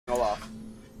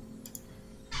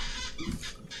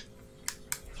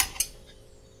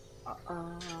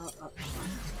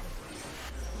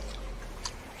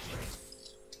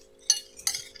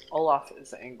Olaf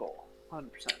is the angle,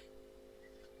 100%.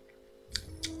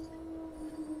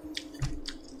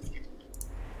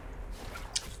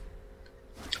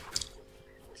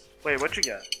 Wait, what'd you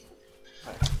get?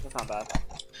 Okay, that's not bad.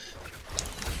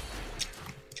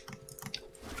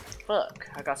 Fuck,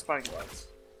 I got sparking gloves.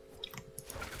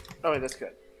 Oh wait, that's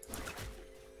good.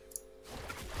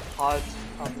 Pods,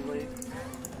 probably.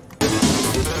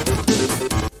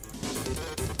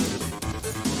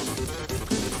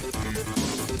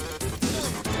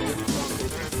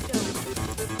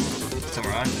 Some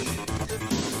rush.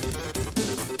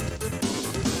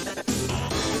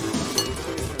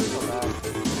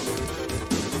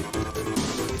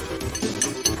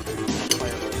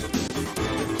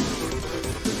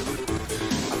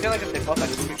 I feel like if they both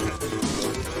execution.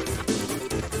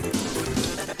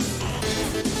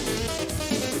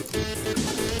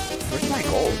 Where's my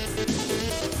gold?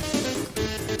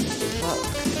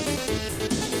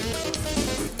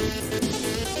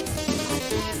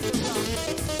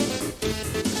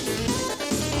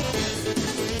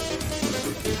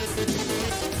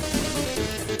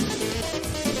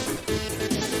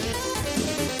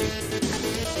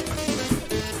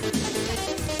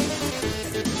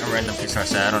 A random piece are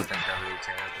sad. I don't think I really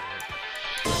care about it.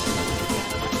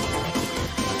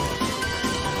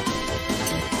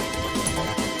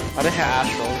 I didn't hit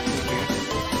Astral.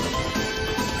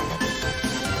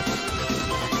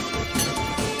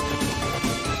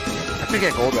 I could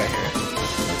get gold right here.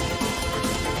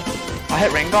 I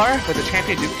hit Rengar with a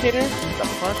champion duplicator? What the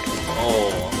fuck?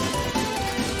 Oh.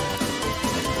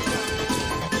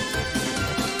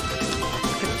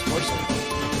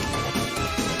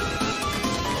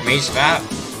 Mage Fat.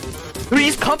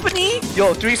 Three's Company?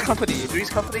 Yo, Three's Company. Three's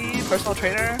Company, personal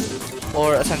trainer,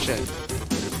 or Ascension?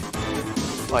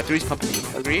 Oh, Three's Company.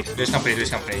 Agreed? Three's Company,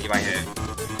 you might hit.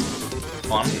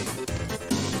 One.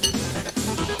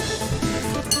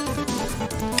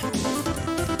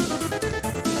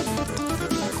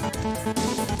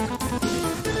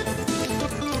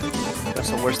 That's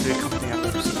the worst Three's Company I've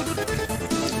ever seen.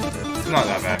 It's not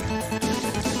that bad.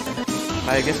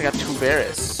 I guess I got 2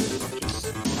 Varus, which is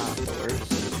not the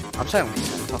worst. I'm saying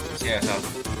decent. Yeah, so.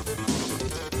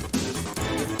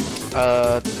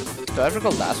 Do I ever go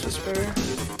Last Whisper?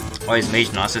 Oh, is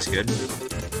Mage Gnosis good?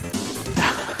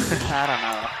 I don't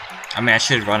know. I mean, I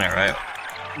should run it, right?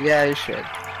 Yeah, you should.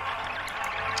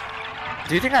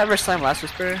 Do you think I ever slam Last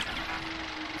Whisper?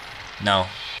 No.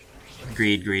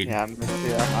 Agreed. Yeah, I'm done.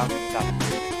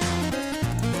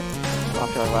 I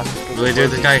feel like Last Whisper. Really,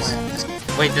 dude, this guy's.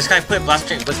 Wait, this guy put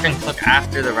Blitzcrank Click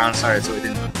after the round started, so we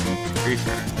didn't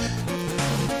refresh.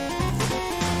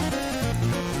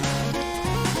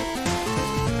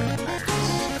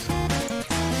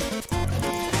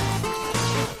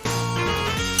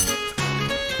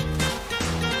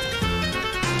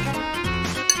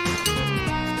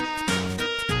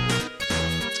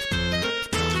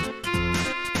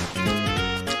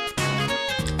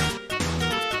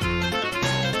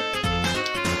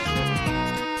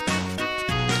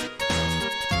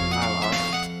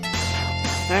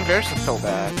 Man, Varus is so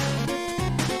bad.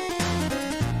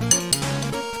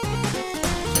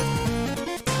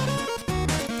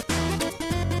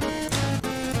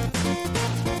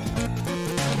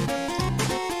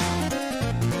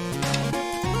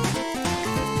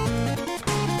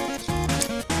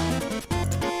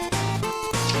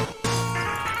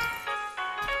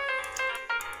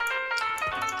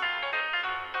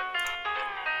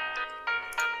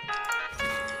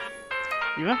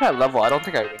 Even if I level, I don't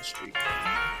think I win streak.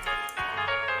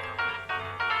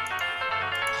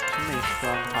 Too many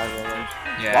strong high rollers.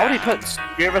 Yeah. Why would he put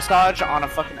Spear Visage on a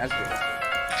fucking Ezreal?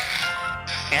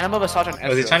 Anima Visage on Ezreal.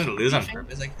 Was he trying to lose on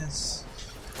purpose like this?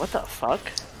 What the fuck?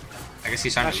 I guess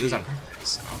he's trying to lose on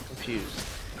purpose. I'm confused.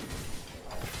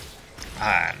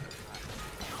 Ah.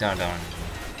 Don't. Can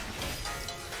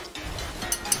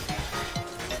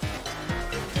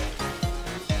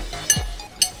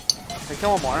I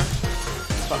kill one more?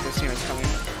 Fuck, this team is coming.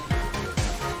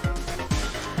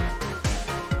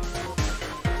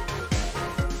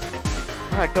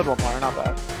 Alright, good one more, not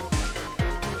bad.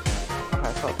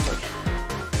 Okay, so push.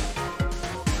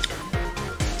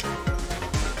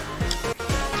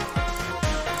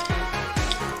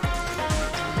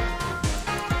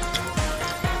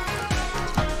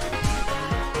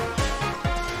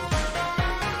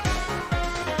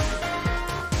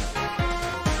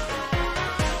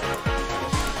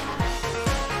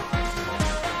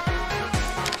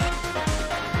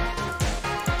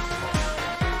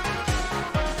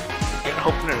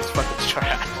 opener is fucking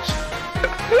trash.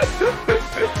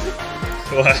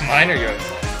 What, mine or yours?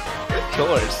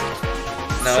 Yours.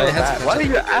 No, So it has bad. to Why did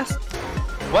you ask?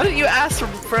 Why didn't you ask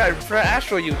for an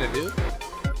Astro unit, dude?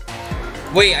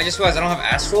 Wait, I just realized I don't have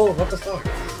Astral? What the fuck?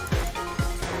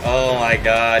 Oh my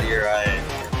god, you're right.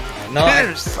 No,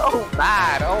 They're so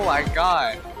bad. Oh my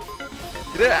god.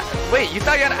 Wait, you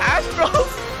thought you had Astros?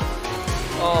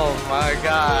 Oh my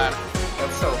god.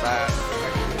 That's so bad.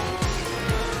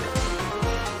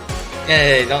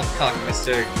 Hey, don't cock,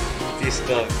 Mr.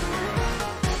 D-Stuck.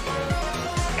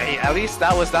 Hey, at least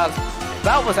that was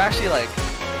actually like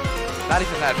not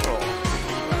even that troll.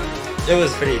 It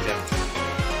was pretty dumb.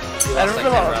 I remember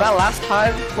that last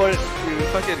time for you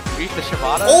fucking grief the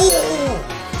Shibata. Oh!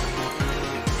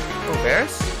 Oh,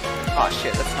 Bears? Oh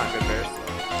shit, that's not good Bears.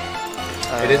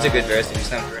 It is a good verse, you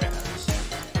just have to run it.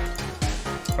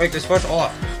 Wait, there's Force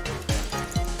Olaf.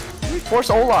 Force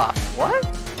Olaf. What?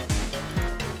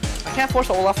 I can't force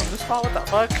Olaf from this spot. What the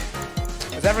fuck?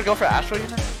 Does that ever go for Astro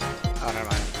unit? Oh, never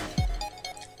mind.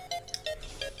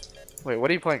 Wait, what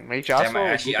are you playing? Mage Damn,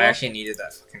 Astro? I actually needed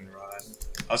that fucking rod.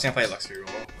 I was gonna play Luxury Roll.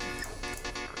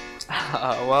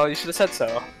 Well, you should have said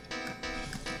so.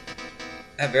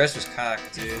 That Varus was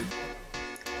cocked, dude.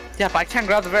 Yeah, but I can't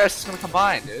grab the Varus. It's gonna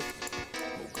combine, dude.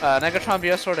 Negatron,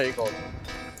 BS Sword, or Eagle?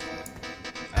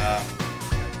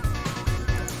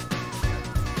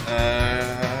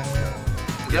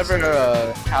 Never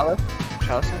Chalice?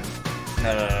 Chalice?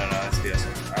 No, that's BS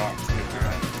Sword. I want nuclear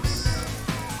items.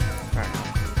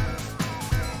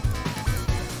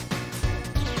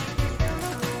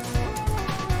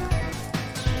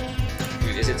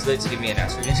 Dude, is it too late to give me an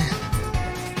Astro unit?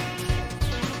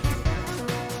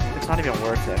 It's not even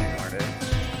worth it anymore, dude.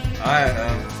 I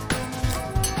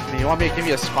mean, you want me to give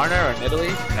you a Skarner or an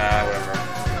Italy? Nah, whatever.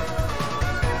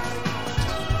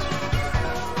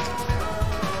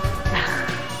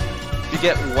 You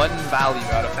get one value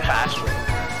out of the Astro.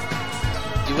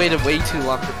 You waited way too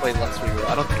long to play Lux Reroll.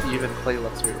 I don't think you even play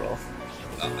Lux Reroll.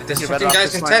 This You're fucking better off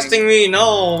guy's just contesting me!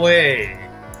 No way!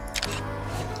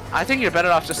 I think you're better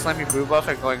off just slamming Brew Buff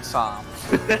and going Psalm.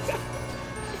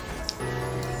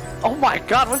 Oh my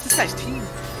god, what's this guy's team?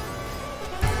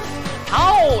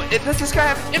 How? Does this guy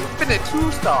have infinite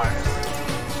 2 stars?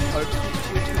 Or two.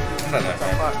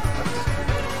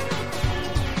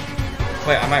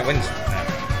 Wait, I might win this one.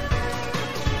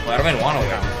 Well, I don't even want to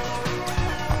win.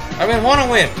 I don't even want to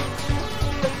win!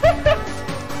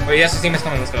 Wait, yes, the team is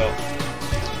coming, let's go.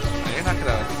 You're not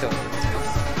gonna kill him.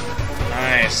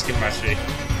 Nice, give me my streak.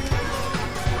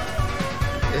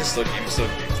 This is slow game, slow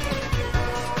game.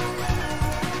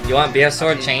 You want BS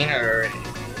Sword Chain or...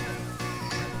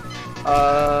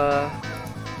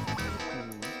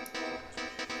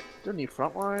 Don't need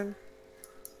frontline.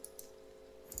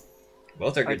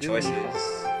 Both are good choices.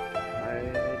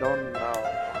 I don't know.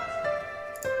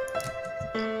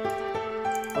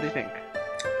 What do you think?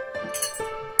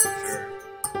 Sure.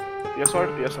 BS Sword?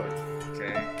 BS Sword.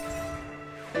 Okay.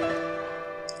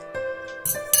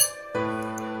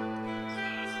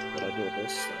 What do I do with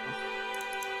this?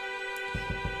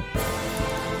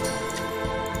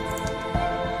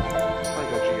 I'll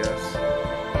go GS.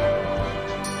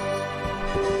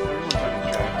 Everyone's running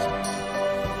tracks.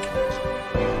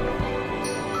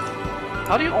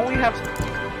 How do you only have...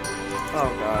 Oh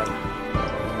god.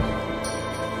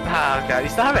 Ah god, you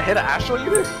still haven't hit an Astral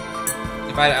unit?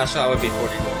 If I had Astral, I would be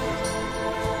 40 gold.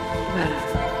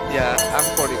 Yeah, I'm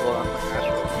 40 gold on my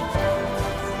Astral.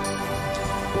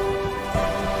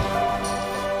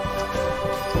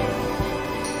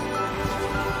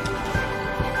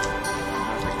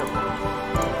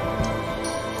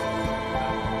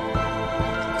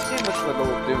 This game looks like a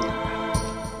little doomed,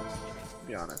 to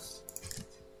be honest.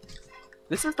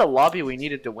 This is the lobby we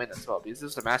needed to win as well, because this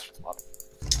is the Masters lobby.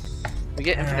 We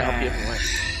get infinite LP if we win.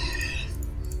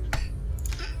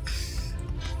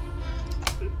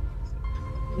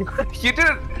 You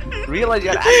didn't realize you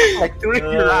had to act like 3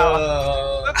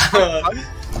 rounds.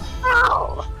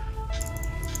 Ow!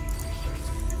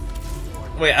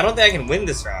 Wait, I don't think I can win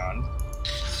this round.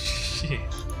 Shit.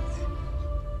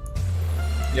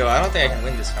 Yo, I don't think I can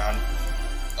win this round.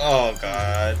 Oh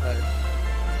god.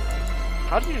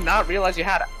 How did you not realize you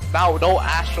had no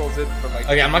Astrals in for like...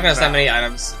 Okay, I'm not gonna slam any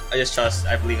items. I just trust.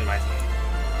 I believe in my team.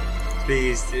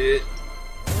 Please, dude.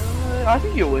 I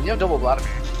think you win. You have double Vladimir.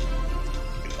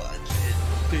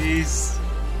 Please.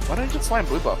 Why don't you just slam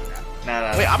blue buff?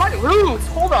 Nah. Wait, I might lose!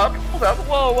 Hold up! Whoa.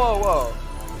 Oh,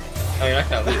 you're not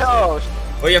gonna lose. Oh,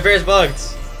 Oh, your bear's bugged.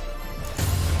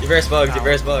 Your bear's bugged. Your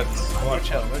bear's bugged. Come on,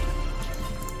 chill.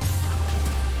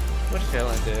 We're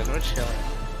chilling, dude. We're chilling.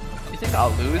 You think I'll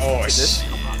lose Oh, to this? shit.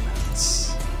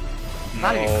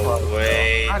 Not even close. No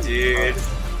way, Not even dude.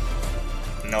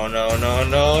 close. No, no, no,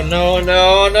 no, no,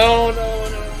 no, no, no,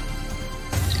 no.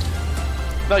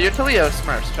 No, you're Tilio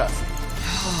Smurfs, trust.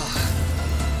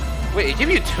 Wait, it give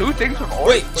you 2 things from Ori?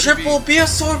 Wait, triple BS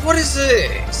sword? What is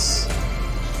this?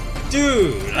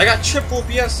 Dude, I got triple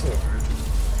BS sword.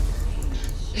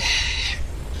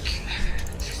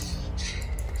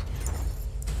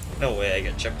 No way I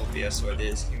get triple BS sword.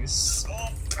 This game is so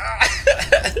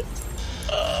bad.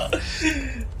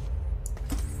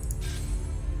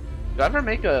 Do I ever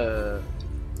make a...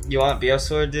 You want BS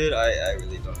sword, dude? I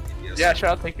really don't need BS sword. Yeah, sure,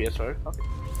 I'll take BS sword. Okay.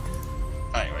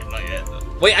 Alright, not yet.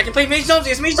 Wait, I can play Mage Nomsy!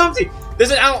 It's Mage Nomsy!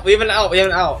 There's an out! We have an out! We have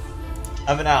an out!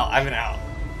 I have an out! I have an out!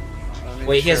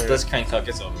 Wait, he has Blitzcrank Cook.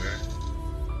 It's over.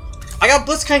 I got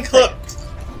Blitzcrank Cook!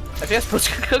 If he has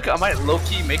Blitzcrank Cook, I might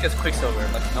low-key make us Quicksilver.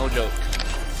 Like, no joke.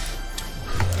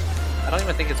 I don't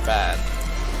even think it's bad.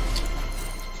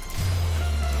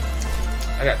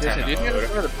 I got 10. Listen, do you think I'm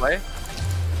going to play?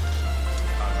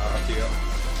 Up to you.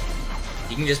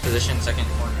 You can just position second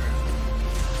corner.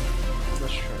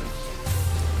 That's true.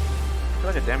 I feel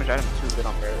like a damage item is too good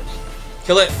on bears.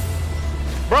 Kill it!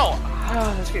 Bro!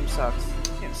 This game sucks.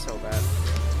 This game's so bad.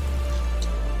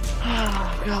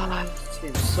 Oh god, this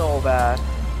game's so bad.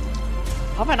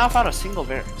 How have I not found a single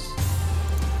Varus?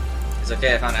 It's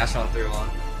okay, I found Astron 3-1.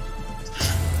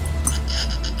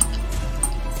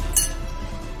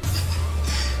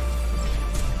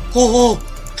 Oh!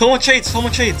 Tomo trades! Tomo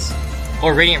trades!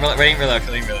 Or Radiant Relic,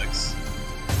 killing Relics.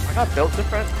 I got built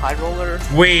different, High Roller.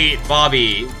 Wait,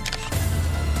 Bobby.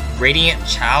 Radiant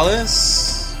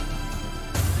Chalice?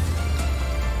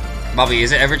 Bobby,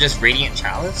 is it ever just Radiant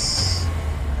Chalice?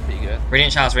 Pretty good.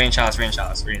 Radiant Chalice, Radiant Chalice, Radiant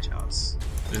Chalice, Radiant Chalice.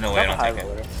 There's no way I don't High take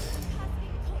Roller. it.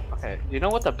 Okay, do you know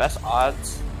what the best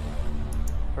odds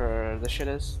for this shit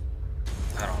is?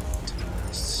 I don't know, to be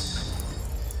honest.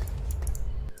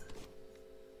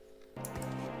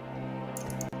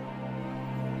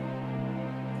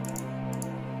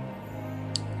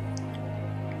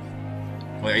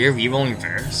 Wait, are you re-rolling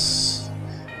Varus?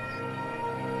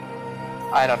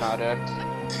 I don't know, dude.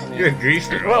 I mean, You're a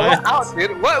griefer. what out,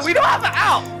 dude? What? We don't have an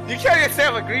out! You can't even say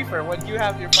I'm a griefer when you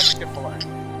have your fucking controller.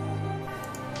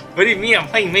 What do you mean? I'm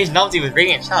playing Mage Nomsy with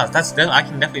Radiant Chalice. I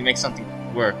can definitely make something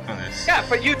work from this. Yeah,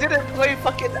 but you didn't play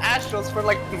fucking Astros for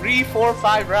like 3, 4,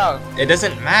 5 rounds. It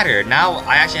doesn't matter. Now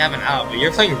I actually have an out, but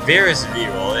you're playing Varus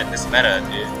reroll in this meta,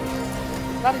 dude.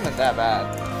 It's not even that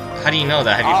bad. How do you know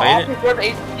that? Have you I'll played preserve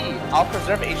HP. I'll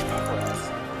preserve HP for us.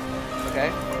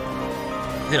 Okay?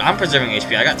 it? Dude, I'm preserving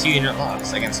HP. I got 2 unit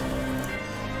locks against him.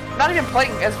 I'm not even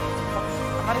playing as.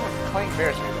 I'm not even playing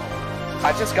Varus reroll.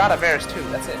 I just got a Varus too.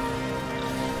 That's it.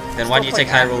 Then why do you take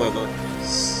high playing roller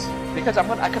loads? Because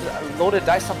I could load it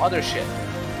dice some other shit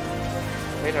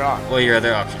later on. What are your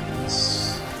other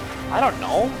options? I don't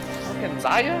know. Fucking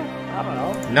Xayah? I don't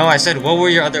know. No, I said what were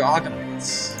your other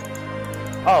augments?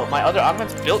 Oh, my other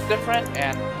augments built different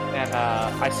and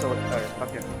isolate or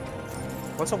fucking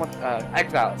what's the one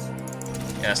exiles.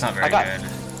 Yeah, that's not very good.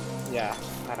 Yeah,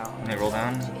 I know. Let me roll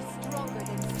down.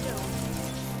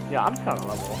 Yeah, I'm kind of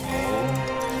level.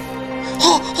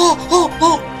 Oh!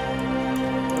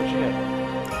 Oh shit.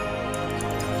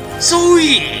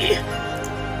 Zoe!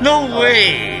 No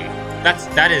way!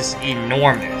 That is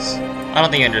enormous. I don't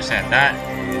think you understand. That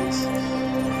is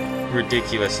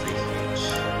ridiculously huge.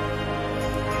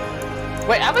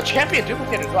 Wait, I'm a champion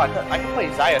duplicator as well. I can play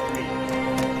Xayah 3.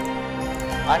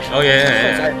 Actually, Oh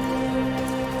yeah.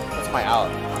 That's my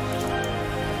out.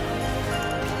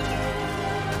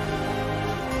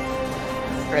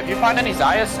 If you find any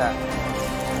Xayah set.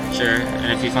 Sure,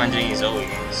 and if you find any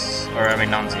Zoes, or I mean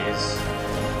Nomsies.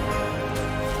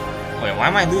 Wait, why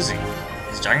am I losing?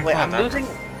 Is Dragonfly Wait, I'm that? losing?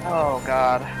 Oh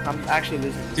god, I'm actually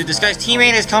losing. Dude, this guy's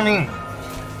teammate is coming!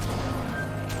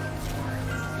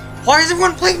 Why is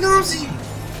everyone playing Nomsy?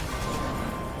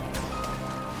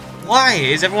 Why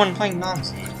is everyone playing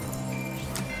Nomsy?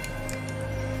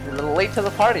 You're a little late to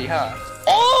the party, huh?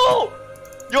 Oh!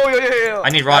 Yo! I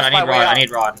need Rod, I need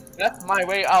Rod. That's my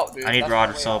way out, dude. I need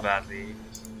Rod so badly.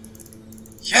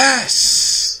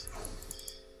 Yes!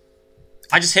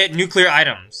 I just hit nuclear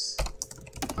items.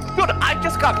 Dude, I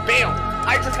just got bailed.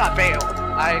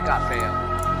 I got bailed.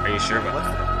 Are you sure about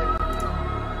that?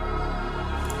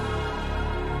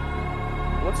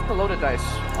 What's the loaded dice?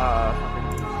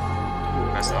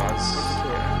 Best odds.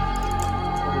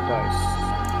 Loaded dice.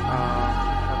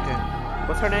 Okay.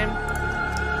 What's her name?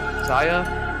 Xayah?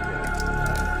 Yeah.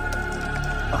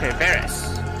 Okay, Varus.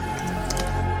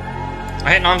 I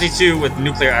hit Nomsy 2 with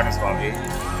nuclear items, Bobby.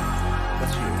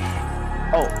 That's huge.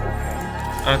 Oh, okay.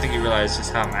 I don't think you realize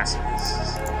just how massive this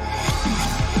is.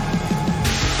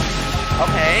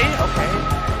 Okay, okay.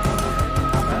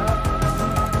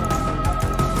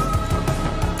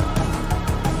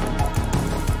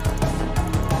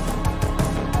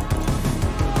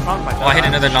 Oh, I hit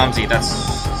another nomsy. That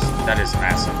is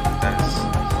massive. That's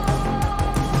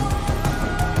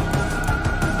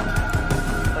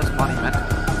monumental.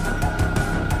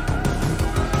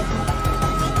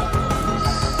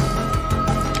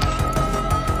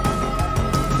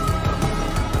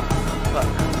 Look,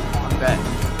 I'm dead.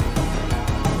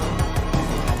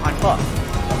 I'm fucked.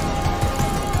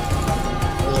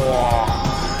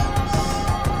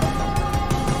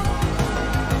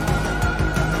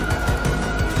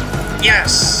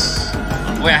 Yes!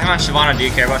 Wait, I have on Shyvana. Do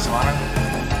you care about Shyvana?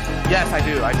 Yes, I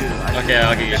do. Okay,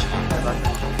 I'll give you Shyvana.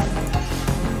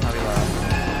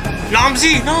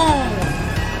 Nomsy! No!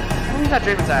 He got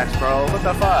Draven's Axe, bro. What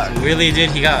the fuck? Really, dude?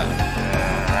 He got...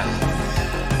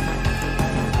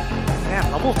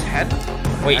 Damn, level 10?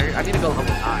 Wait. I need to go level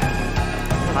 9.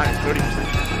 Level 9 is 30%.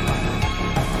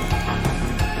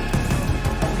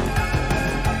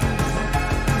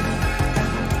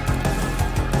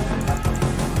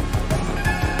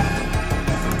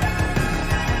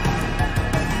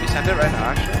 Send it right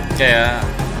now, actually. Yeah.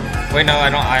 Wait, no, I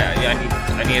don't. I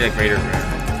need a greater rune. We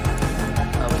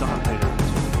don't have greater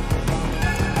runes.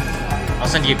 I'll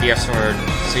send you a BF sword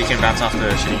so you can bounce off the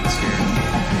shitty sphere.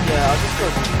 Yeah, I'll just go.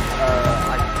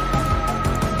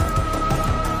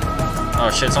 Oh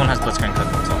shit! Someone has blitzcrank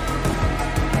clip. So.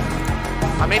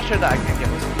 I made sure that I can get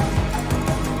this.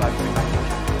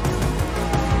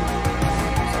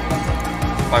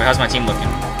 Bobby, how's my team looking?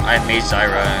 I have mage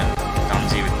zyra and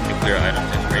nomsy with nuclear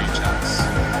items and rage chalice.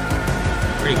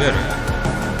 Pretty good, right?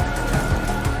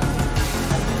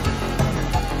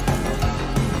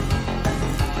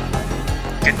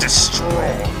 Get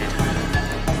destroyed.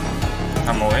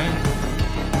 I'm away.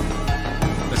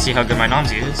 Let's see how good my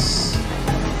nomsy is.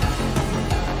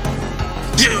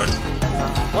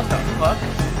 What the fuck?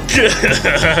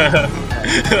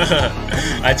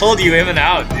 I told you in and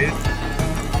out, dude.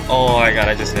 Oh my god,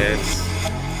 I just hit.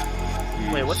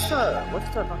 Wait, what's the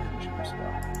fucking super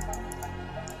spell?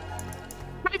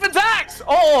 Raven's Axe!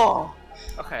 Oh!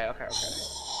 Okay.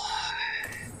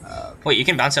 Wait, you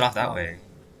can bounce it off that way.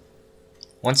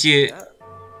 Once you...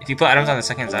 If you put items on the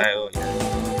second zyra,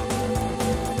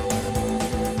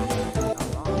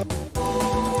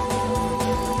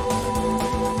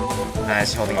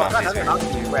 Nice, holding on. Wait, I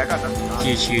got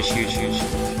nothing. Huge.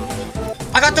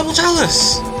 I got double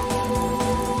chalice!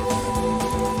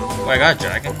 Wait, I got a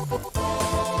dragon.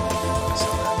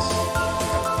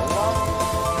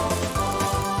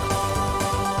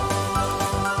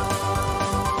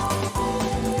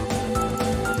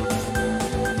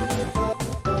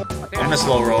 I'm gonna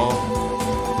slow roll.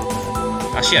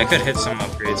 Actually, I could hit some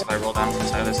upgrades if I roll down for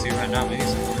Silas too right now, maybe.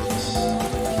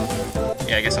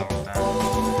 Yeah, I guess I'll roll down.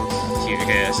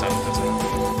 Okay, that's not.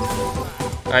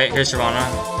 Alright, here's Shyvana.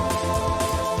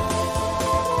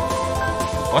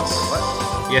 What?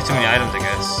 You have too many items, I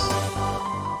guess.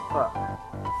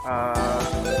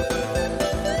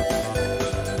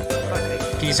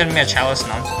 Can you send me a chalice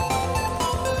now?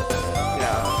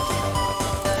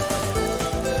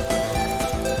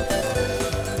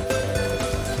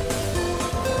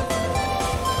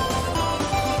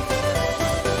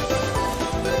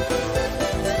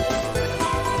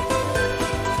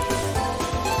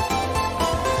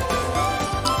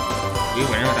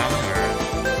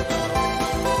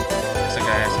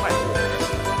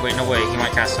 Wait, no way, he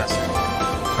might cast us.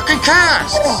 I can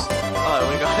cast! Oh,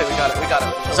 we got it.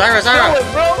 Zyra! Kill it,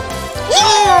 bro!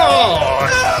 Whoa!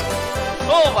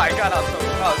 Oh my god, that was so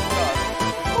close.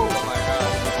 Oh my god.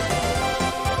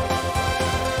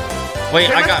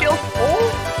 Wait, I got...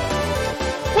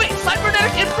 Wait,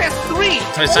 cybernetic implant 3!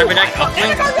 Wait, cybernetic uplink?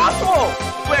 I got Yasuo!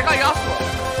 Wait, I got Yasuo!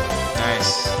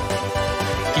 Nice.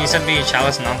 Can you send me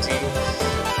chalice nomsy?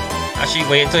 Actually,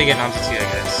 wait until you get nomsy too, I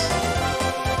guess.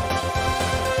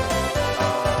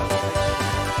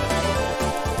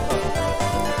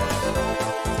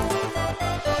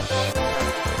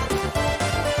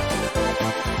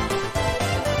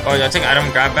 Oh, do I take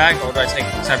item grab bag or do I take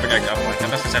cybernetic uplink?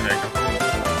 I'm best for cybernetic uplink.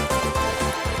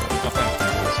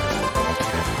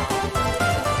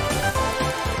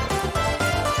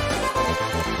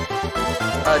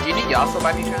 Do you need Yasuo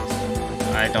by any chance?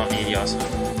 I don't need Yasuo.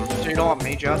 So you don't want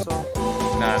mage Yasuo?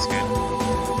 Nah, that's good.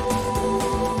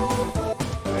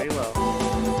 Very low.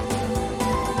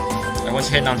 I want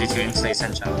to hit nomsy to instantly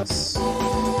send chalice. I'm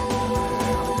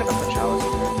gonna put chalice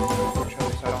in there.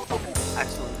 So I don't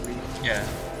accidentally read. Yeah.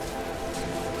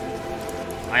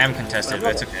 I am contested,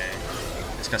 but it's okay.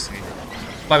 Disgusting.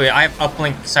 By the way, I have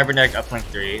uplink, cybernetic uplink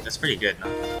 3. That's pretty good, no?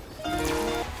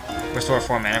 Restore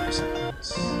 4 mana percent.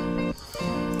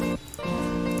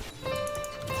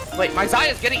 Wait, my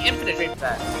Xayah is getting infinite rate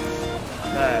fast.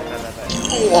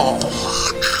 Whoa.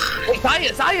 Wait,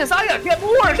 Xayah, get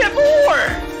more!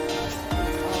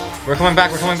 We're coming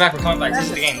back. This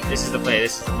is the game. This is the play.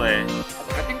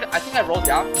 I think I rolled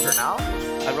down for now.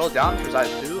 I rolled down for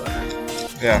Xayah 2 and then...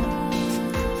 Yeah.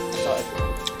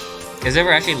 Is there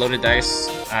ever actually loaded dice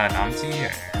nomsy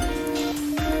or...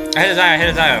 I hit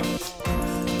a Xayah.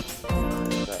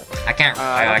 I can't.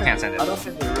 I can't send it. I don't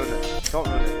think we ruined it. Don't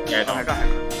ruin it. Yeah, don't. Okay, go ahead.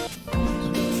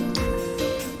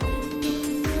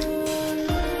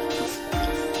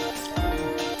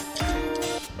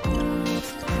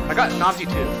 I got nomsy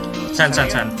 2. 10.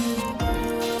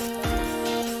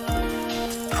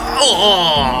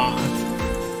 Oh,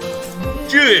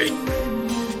 dude!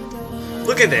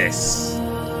 Look at this.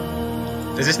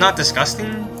 Is this not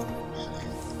disgusting?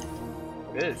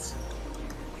 It is.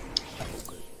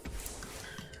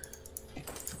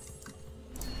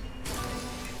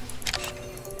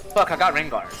 Fuck, I got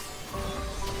Rengar.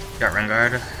 Got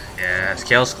Rengar? Yeah,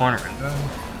 Scale's corner Rengar.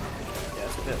 Yeah,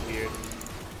 it's a bit weird.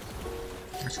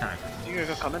 That's kind of Do you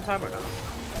gonna come in time or no?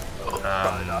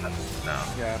 no.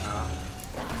 Yeah, no.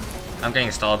 I'm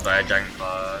getting stalled by a Dragon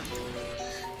Claw.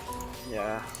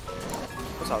 Yeah.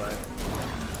 That's alright.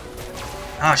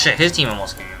 Oh shit, his team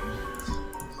almost came.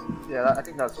 Yeah, I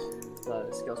think that's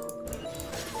the skills.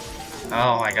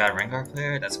 Oh my god, Rengar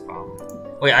player? That's a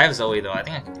problem. Wait, I have Zoe though, I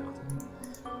think I can deal with him.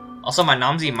 Also, my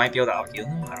Nomsy might be able to out-heal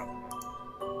him? I don't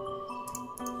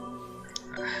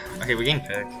know. Okay, we're getting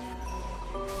picked.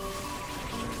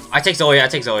 I take Zoe.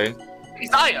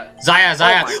 Xayah!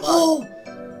 Xayah! Oh!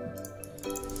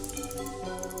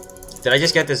 Did I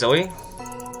just get the Zoe?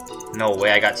 No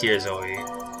way, I got tier Zoe.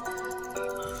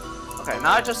 Okay,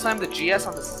 now I just slammed the GS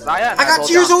on the Xayah and I got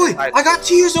tier Zoe! I got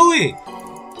tier Zoe!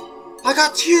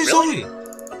 Really?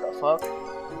 What the fuck?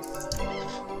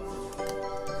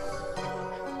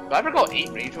 Did I ever go 8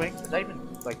 Rage Wing? Is that even,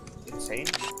 like, insane?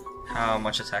 How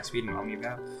much attack speed and Mommy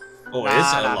have? Oh, Nah,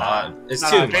 it's a lot. It's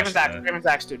too much. Draven's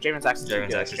Axe too. Draven's Axe is too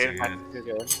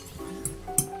good.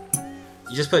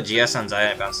 You just put GS on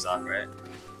Xayah and bounces off, right?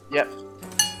 Yep.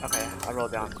 Okay, I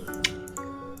rolled down.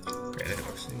 Okay,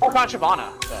 Oh, found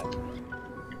Shyvana.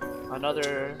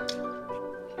 Another...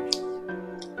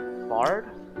 Bard?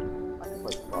 I think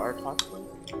like Bard, possibly.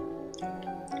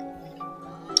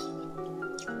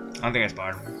 I don't think it's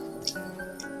Bard.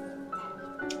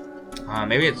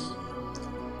 Maybe it's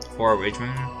 4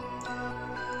 Rageman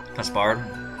plus Bard. I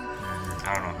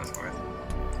don't know if that's worth.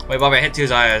 Wait, Bobby, I hit 2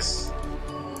 Xayahs.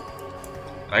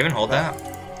 Do I even hold that?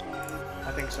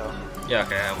 I think so. Yeah,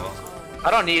 okay, I will.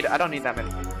 I don't need that many.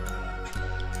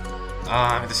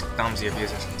 This Nomsy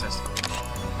abuser is contested.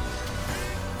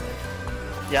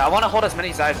 Yeah, I want to hold as many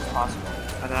Xayahs as possible,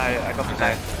 and then I go for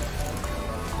Okay.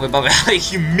 Xayah. Wait, Bobby, I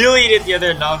humiliated the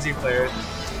other Nomsy player.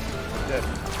 Good.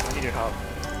 I need your help.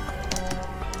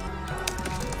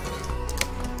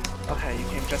 Okay, you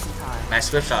came just in time. Nice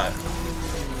swift shot.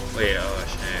 Wait, oh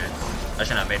shit. I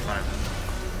shouldn't have made fun of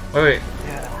him. Wait.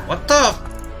 Yeah. What the?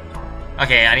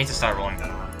 Okay, I need to start rolling down.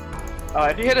 Oh,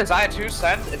 if you hit a Xayah 2,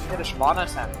 send. If you hit a Shyvana,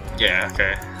 send. Yeah,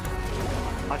 okay.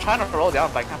 I'm trying to roll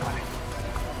down, but I can't find it.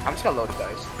 I'm just gonna load the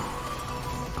dice.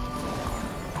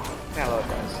 Can't load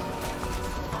dice.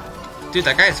 Dude,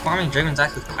 that guy is farming Draven's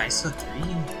Axe with Kaisa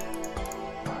 3?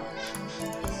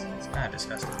 It's kinda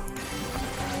disgusting.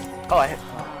 Oh, I hit.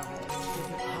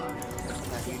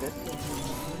 I need it.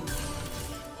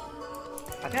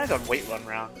 I think I gotta wait 1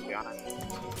 round, to be honest.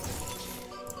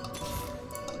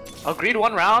 I'll greed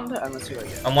 1 round, and let's see what I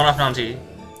get. I'm 1 off Nomsy.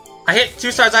 I hit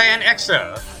 2 stars Xayah and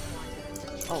extra!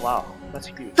 Oh wow, that's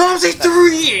huge. Nomsy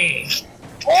 3!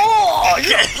 Oh,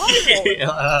 you're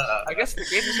I guess the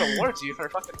game just rewards you for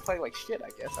fucking playing like shit, I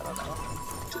guess. I don't know.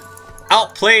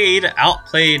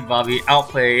 Outplayed, Bobby.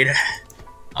 Outplayed.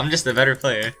 I'm just a better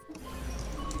player.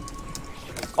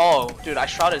 Oh, dude, I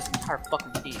shot his entire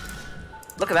fucking team.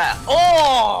 Look at that.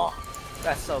 Oh!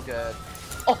 That's so good.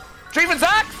 Oh, Draven's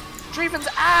Axe! Draven's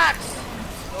Axe!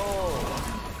 Oh.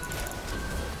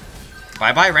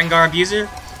 Bye-bye, Rengar abuser.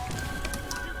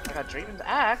 I got Draven's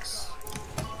Axe.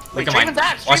 Look Wait, at Draven's mine.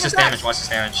 Axe! Watch this Draven's damage, watch this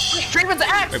damage. Draven's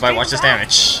Axe! Wait, bye, watch this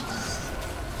damage.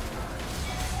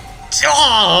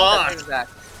 Oh! Draven's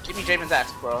Axe. Give me Draven's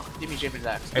Axe, bro. Give me Draven's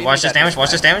Axe. Wait, watch this damage,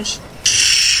 watch this damage.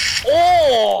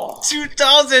 Oh!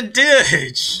 2000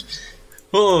 damage!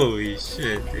 Holy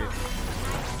shit, dude.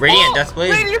 Radiant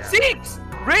Deathblade? Radiant Zeeks!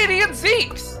 Radiant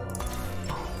Zeeks!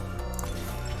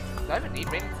 Do I even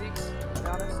need Radiant Zeeks, to be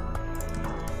honest?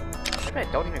 Maybe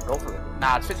I don't even go for it.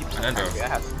 Nah, it's 50%. I know. I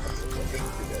have to.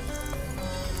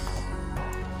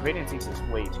 Radiant Zeus is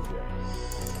way too good.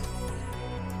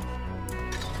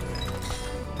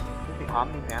 Is the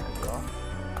Omni Vamp as well?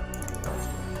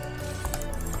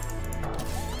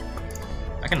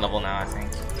 I can level now, I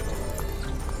think.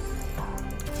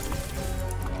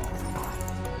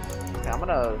 Okay, I'm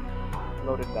gonna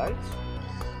load in dice.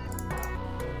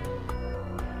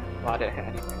 Well, I didn't hit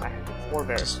anything. I hit 4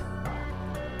 bears.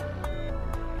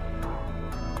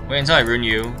 Wait until I ruin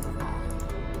you.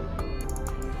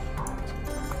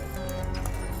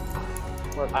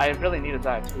 But I really need a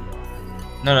die too.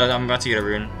 No, I'm about to get a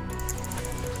rune.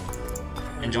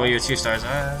 Enjoy your 2 stars.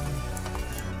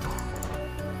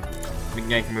 Big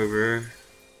gank mover.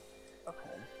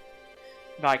 Okay.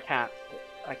 No, I can't.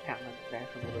 I can't make the gank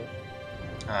mover.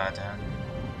 Damn.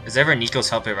 Is there ever Nico's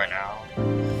help it right now?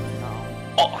 No.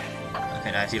 Oh!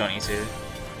 Okay, nice. You don't need to.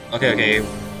 Okay.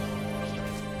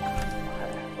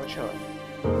 What's your?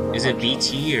 Is it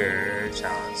BT or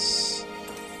chalice?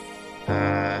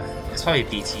 It's probably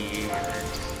BT.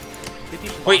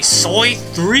 Wait, soy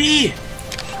 3?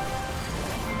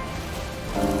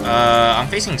 I'm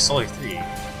facing soy 3.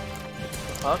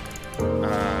 Fuck.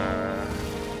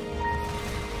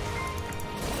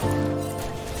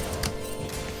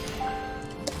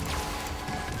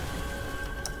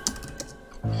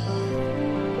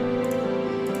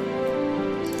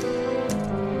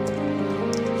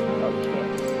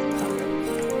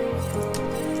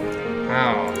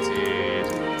 Wow, dude.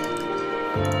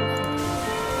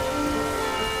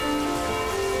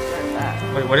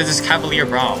 Wait, what is this Cavalier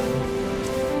Braum?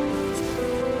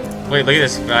 Wait, look at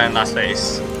this guy in last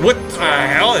face. What the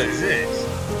hell is this?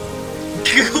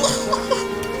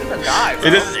 It's a die,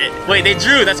 bro. Wait, they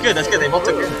drew. That's good. They both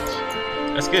took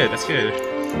damage. That's good.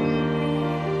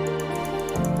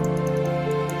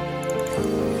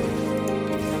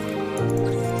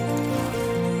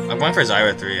 I'm going for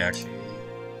Zyra 3 actually.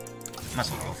 Might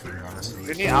as well go for it, honestly. Do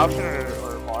you need option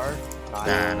or bar?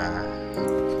 Nah.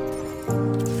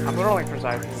 I'm rolling for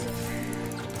Zyra.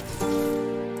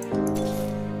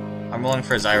 I'm rolling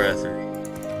for Zyra 3.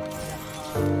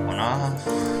 1 off.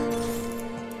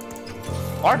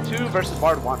 Bard 2 versus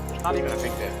Bard 1, which is not even a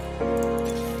big deal.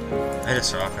 I hit a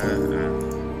Soraka.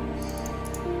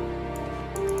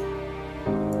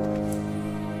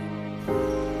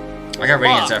 I got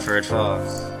Radiant Zephyr, fuck.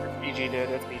 BG, dude,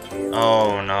 it's BG.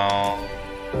 Oh no.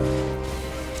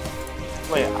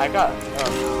 Wait, I got. Oh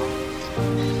no.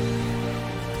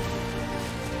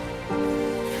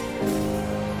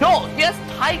 No, he has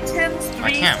Titans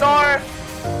 3-star.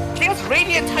 He has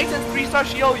Radiant Titans 3-star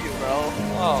Shioyu, bro.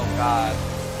 Oh god.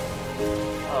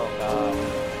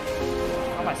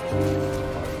 How am I supposed to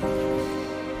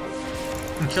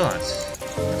You can kill us.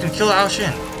 You can kill Ao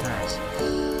Shin. Nice.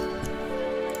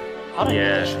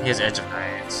 Yeah, he has Edge of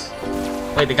Night.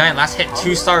 Wait, the guy in last hit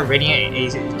 2-star Radiant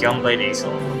Gunblade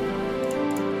Acel.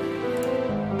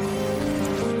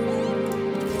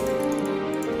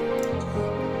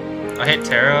 I hit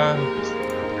Terra.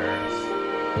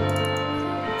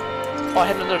 Oh, I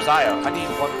hit another Xayah. I need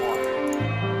 1 more.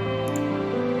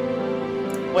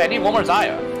 Wait, I need 1 more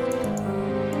Xayah.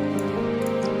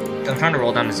 I'm trying to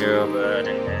roll down to 0, but I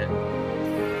didn't hit.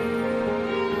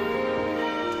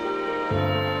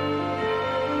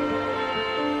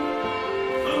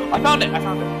 I found it!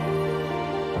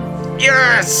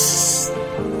 Yes!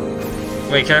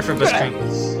 Wait, care for Bush King?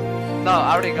 No,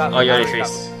 I already got. Oh, you already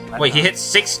faced. Wait, he hit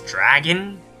 6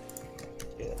 dragon?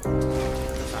 Yeah.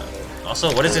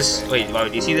 Also, what is this? Wait, wow,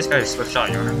 do you see this guy's Swift Shot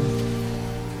Yona?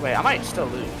 Wait, I might still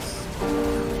lose.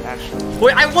 Actually.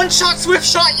 Wait, I one-shot Swift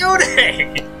Shot Yone!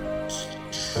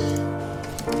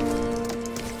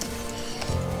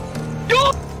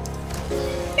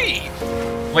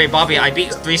 Wait, Bobby, I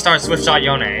beat 3-star Swift Shot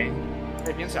Yone. Hey,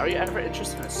 Vincent, are you ever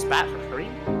interested in a spat for free?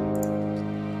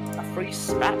 A free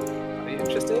spat? Are you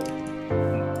interested?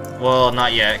 Well,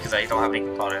 not yet, because I don't have any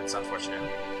components, unfortunately.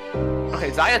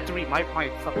 Okay, Xayah 3 might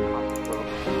fucking come, bro.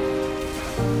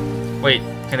 Wait,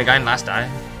 can the guy in last die?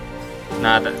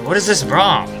 Nah, what is this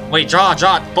Braum? Wait, draw.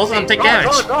 Both of them take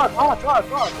damage. Draw. Fuck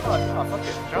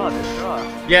it,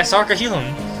 draw. Yeah, Sarka, heal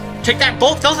him. Take that,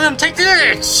 both of them take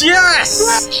damage! Yes!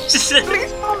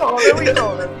 Oh, there we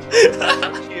go.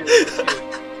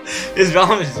 His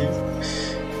Braum is used.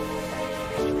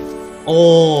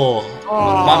 Oh.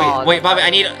 Bobby, I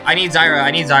need Zyra.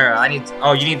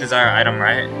 Oh, you need the Zyra item,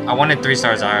 right? I wanted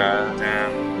 3-star Zyra.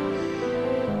 Damn.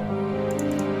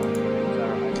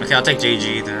 Okay, I'll take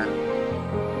JG then.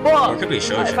 Or it could be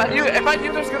Shojin. If I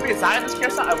knew there's gonna be a Zyra in this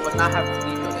carousel, I would not have to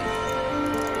leave it.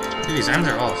 Dude, these items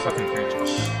are all fucking cringe.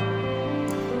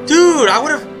 Dude, I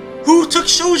would've. Who took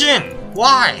Shojin?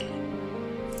 Why?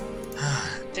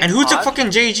 And who took fucking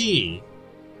JG?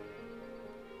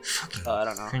 Fucking I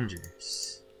don't know.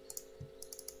 cringers.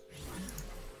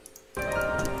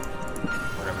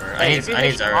 Whatever. Hey, I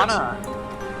need Zyra.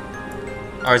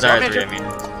 Or Zyra 3, I mean.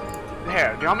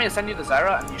 Here, do you want me to send you the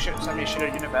Zyra and you should send me a shooter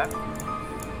unit back?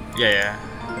 Yeah.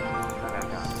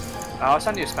 Okay, I'll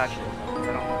send you a spatula.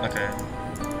 Okay.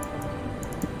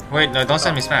 Wait, no, don't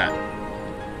send me spat.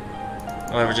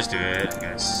 Whatever, just do it, I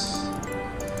guess.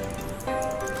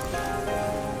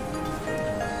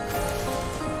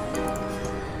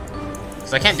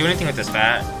 So I can't do anything with this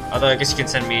spat. Although I guess you can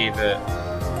send me the...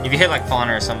 If you hit like fawn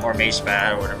or some or mage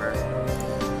spat or whatever.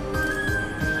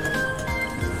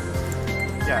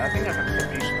 Yeah, I think I can hit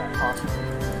mage spat possibly.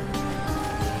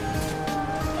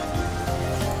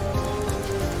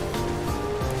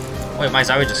 Wait, my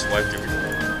Zyra just wiped everything.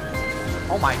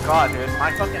 Oh my god, dude.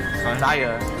 My fucking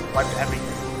xayah wiped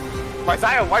everything. My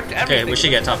xayah wiped everything. Okay, we should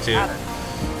get top 2.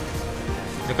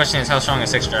 The question is, how strong is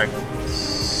 6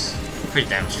 dragons? Pretty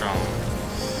damn strong.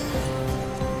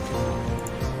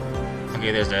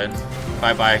 Okay, there's dead.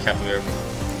 Bye-bye, Cavalier.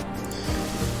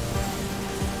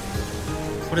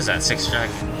 What is that? 6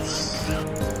 dragons.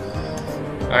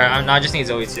 Alright, I just need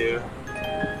Zoe too.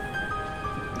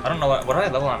 I don't know what do I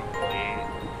level on?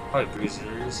 Probably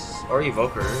bruisers or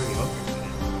evoker.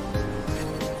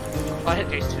 I hit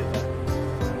Jace too.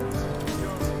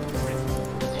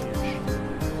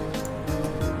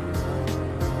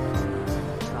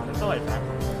 No, there's no way back.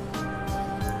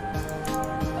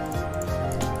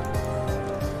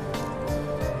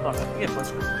 Oh, I can get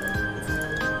Blitzcrank.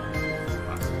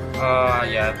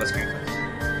 Yeah, Blitzcrank first.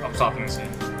 I'm stopping soon.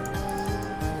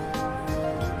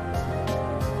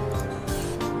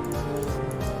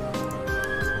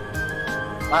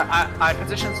 I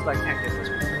position so that I can't get this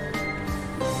one.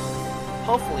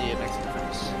 Hopefully it makes a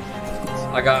difference.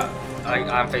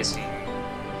 I'm facing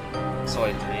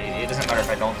Soy 3. It doesn't matter if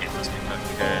I don't get this one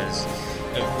because...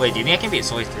 Wait, do you think I can beat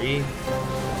Soy 3?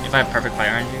 If I have perfect fire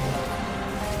energy?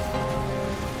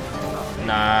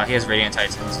 Nah, he has Radiant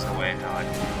Titans. No way. No,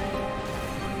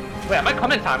 Wait, I might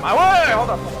come in time. Wait, hold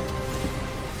on.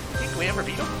 Can we ever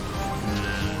beat him?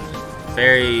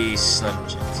 Very slim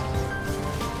chance.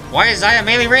 Why is Xayah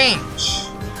melee range?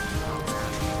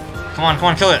 Come on,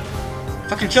 kill it.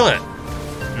 Fucking kill it.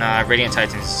 Nah, Radiant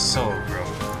Titan is so broke.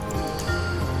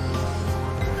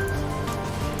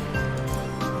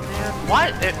 Man,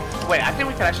 what? Wait, I think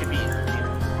we could actually beat it.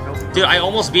 Nope. Dude, I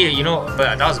almost beat it, you know,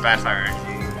 but that was a bad fire energy.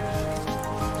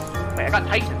 Wait, I got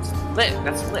Titans. Lit,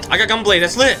 that's lit. I got Gunblade,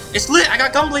 that's lit. It's lit, I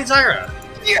got Gunblade Zyra.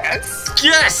 Yes!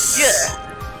 Yes!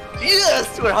 Yeah!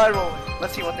 Yes! To a high roll.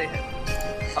 Let's see what they hit.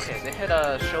 Okay, they hit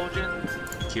Shojin.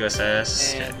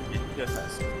 QSS. And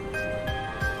QSS.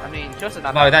 I mean, QSS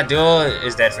not No, that duel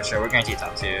is dead for sure. We're guaranteed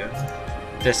top 2.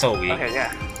 They're so weak. Okay,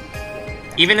 yeah.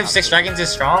 Even if 6 Dragons is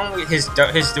strong, his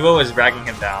duo is dragging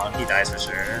him down. He dies for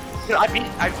sure. Dude, I beat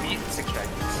 6 Dragons.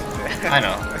 I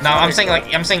know. No, I'm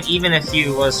saying even if he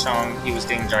was strong, he was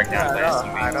getting dragged down by his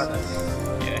teammates. I know that.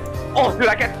 Yeah. Oh, dude,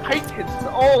 I got Titans.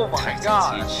 Oh my Titans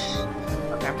gosh. each.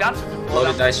 Okay, I'm down to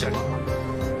Loaded dice should. Yeah.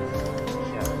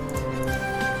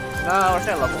 No, we're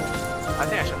still level. I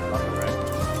think I should level,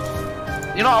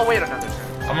 right? You know, I'll wait another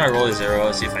turn. I'm gonna roll a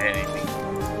 0, see if I hit anything.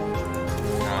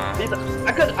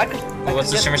 I could.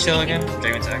 What's the Shimmer Shield again?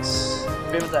 Draven's X.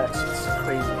 Draven's X. It's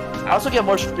crazy. I also get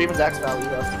more Draven's X value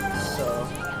though, so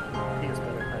I think it's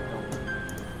better if I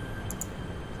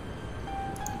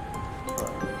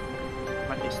don't.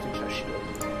 Might be Stitch Shield.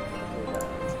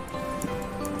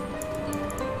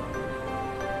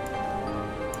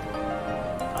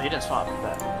 Oh, he didn't swap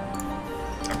that.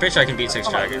 I'm pretty sure I can beat 6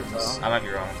 Dragons. I might be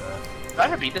wrong with that. Did I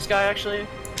ever beat this guy actually?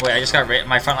 Wait, I just got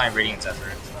my frontline Radiant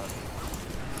Zephyr.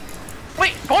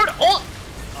 Wait, Gord ult!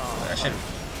 Oh, I should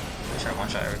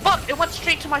one-shot everything. Fuck! It went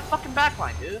straight to my fucking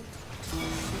backline, dude.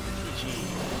 GG.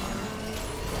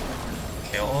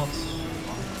 Kill ult.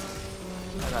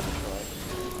 I got destroyed.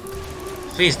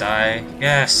 Please die.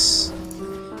 Yes.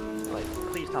 Like,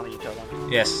 please tell me you killed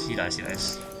him. Yes, he dies.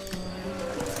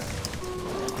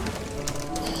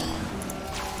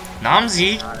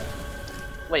 Nomsy?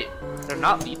 Wait, they're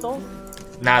not lethal?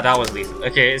 Nah, that was lethal.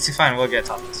 Okay, it's fine. We'll get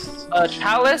top.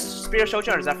 Chalice, Spear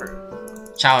Shojin, or Zephyr?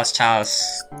 Chalice.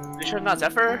 You sure not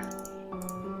Zephyr?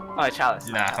 Oh, Chalice.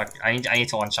 Nah, fuck. I need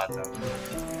to one-shot them.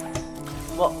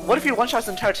 Well, what if you one-shot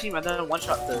the entire team and then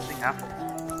one-shot the thing after?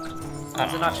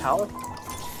 Was it not Chalice?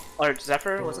 Or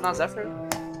Zephyr? Was it not Zephyr?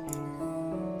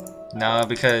 No,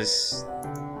 because...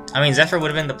 I mean, Zephyr would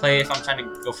have been the play if I'm trying to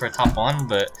go for a top 1,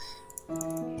 but...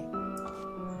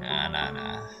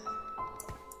 Nah.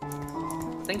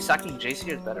 I think sacking Jace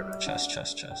here is better, right? Trust.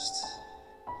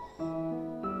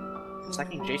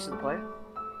 Sacking Jace in play?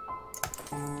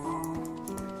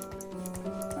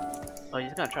 Oh,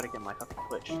 he's gonna try to get my fucking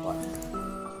Twitch. What?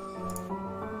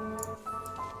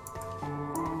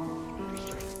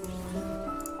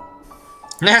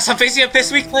 Yes, I'm facing a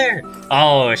piss weak player!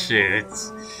 Oh shit.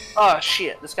 Oh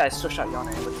shit, this guy still shot Yone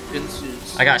with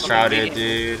Vince's. I got shrouded,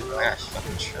 dude. I got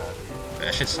fucking shrouded. Wait,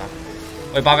 I should stop.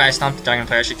 Wait, Bobby, I stomped the dragon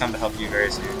player. I should come to help you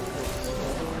very soon.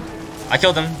 I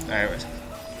killed him. Alright, wait.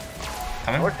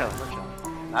 Coming? We're killing.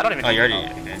 I don't even know. Oh, you already.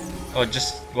 Okay. Oh,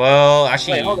 just. Well,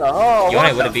 actually. Wait, hold on. Oh,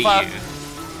 Yone would have beat you.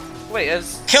 Wait,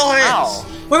 is. Kill him! Ow.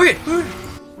 Wait. Nah,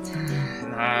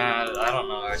 I don't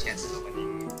know. I can't still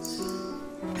win.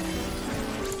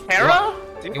 Hera?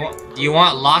 Do you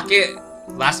want Locket,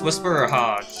 Last Whisper, or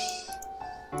Hodge?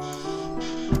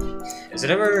 Is it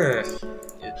ever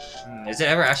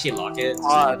actually Locket?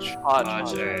 Hodge.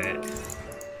 Alright.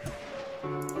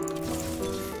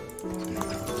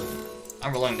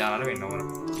 I'm rolling down. I don't even know what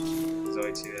I'm.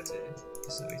 Zoe 2. That's it.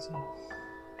 Zoe 2.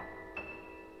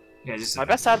 Yeah, just. My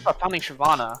best odds of pounding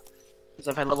Shyvana is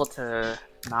if I level to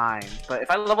 9. But if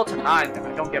I level to 9, then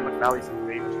I don't get much values in the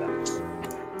range then.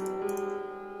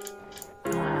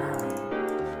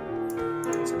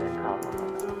 That's a big problem.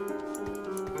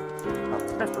 Oh,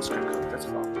 that's the screen code. That's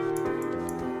fine.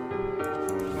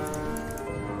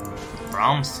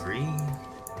 Brahms 3?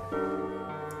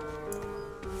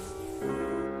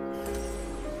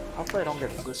 Hopefully I don't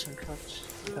get Blizzard cuts.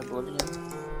 Oblivion.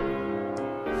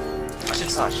 I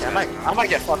should Oh stop. shit, I might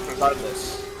get fucked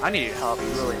regardless. I need your help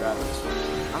really bad.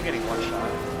 I'm getting one shot.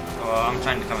 Well, I'm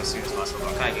trying to come as soon as possible.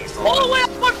 I'm kind of getting stolen. Oh wait, I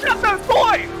one shot that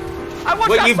Soy! I one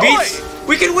Wait, shot you Soy! beat?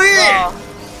 We can win!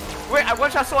 Wait, I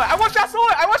one shot Soy! I one shot Soy!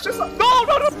 I one shot Soy! No!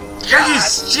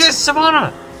 Yes! Yes,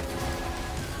 Savannah!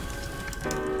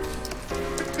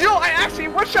 Yo, I actually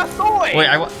one shot Soy! Wait,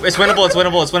 it's winnable, it's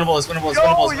winnable.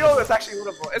 Yo, it's actually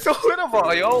winnable. It's so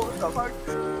winnable, yo! What the fuck?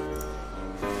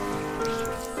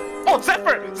 Oh,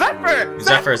 Zephyr!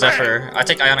 I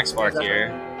take Ionic Spark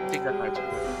here. Take that part too.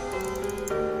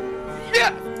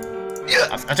 Yeah!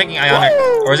 I'm taking Ionic,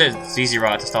 or is it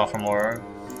zyra to stall for more?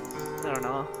 I don't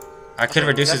know. I could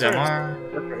reduce his MR.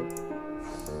 Zephyr.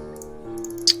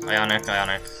 Ionic.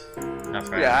 Enough,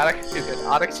 right? Yeah, Ionic 2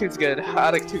 good.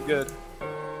 Ionic 2 good.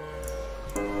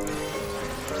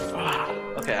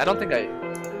 Okay, I don't think I...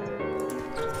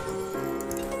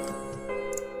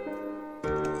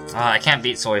 I can't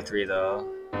beat Soy 3 though.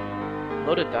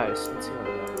 Loaded dice. Let's see what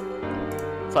I got.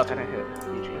 Fuck, I didn't hit.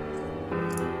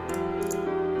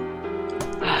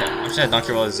 I'm just gonna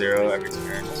donkey roll a 0 every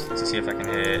turn to see if I can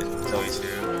hit Zoe 2.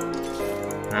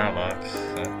 Oh, fuck.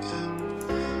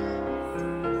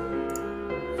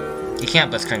 He can't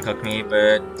Blitzcrank hook me,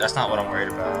 but that's not what I'm worried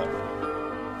about.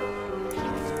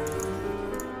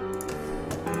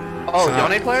 Oh,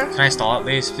 Yone player? Can I stall at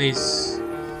base, please?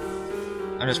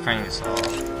 I'm just praying to stall. I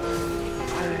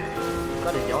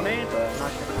got a Yone, but I'm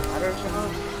not sure if it matters or not.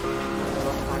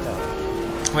 We'll find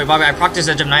out. Wait, Bobby, I procced his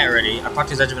Edge of Night already.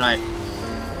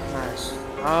 Nice.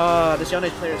 This Yone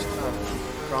player is kind of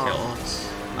strong. Killed.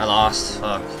 I lost.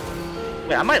 Fuck.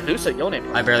 Wait, I might lose a Yone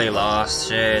player. I barely lost.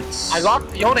 Shit. I lost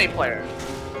the Yone player.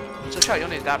 Just shot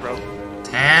Yone's dad, bro.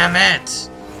 Damn it!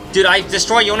 Dude, I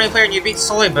destroyed Yone player and you beat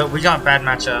Soy, but we got a bad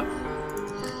matchup.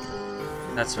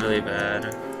 That's really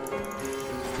bad.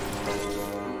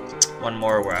 One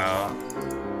more, wow.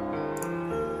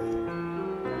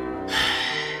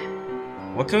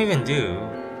 What can we even do?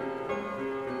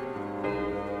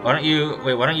 Why don't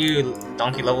you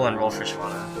donkey level and roll for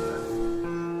Shyvana?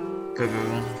 Go.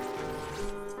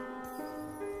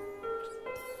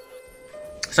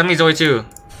 Send me Zoe too.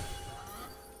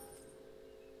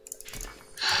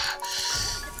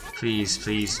 Please,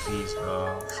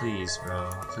 bro. Please,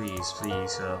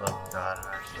 oh god.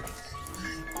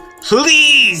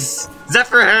 Please!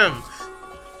 Zephyr him!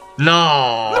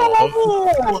 No!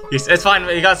 It's fine,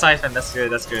 you got Siphon, that's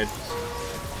good. It's good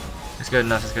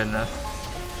enough.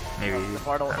 Maybe.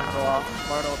 Bardo didn't go off.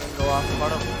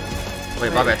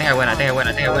 Wait, Bobby, I think I win.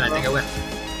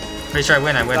 Pretty sure I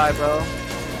win. Die, bro.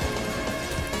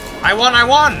 I won!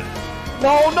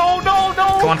 No!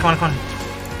 Come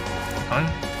on.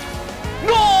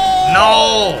 No!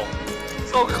 No!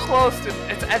 So close, dude.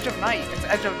 It's Edge of Night, dude.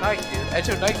 Edge of Night, dude.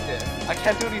 I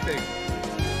can't do anything.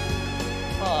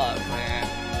 Fuck, man.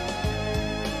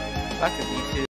 Back to D2.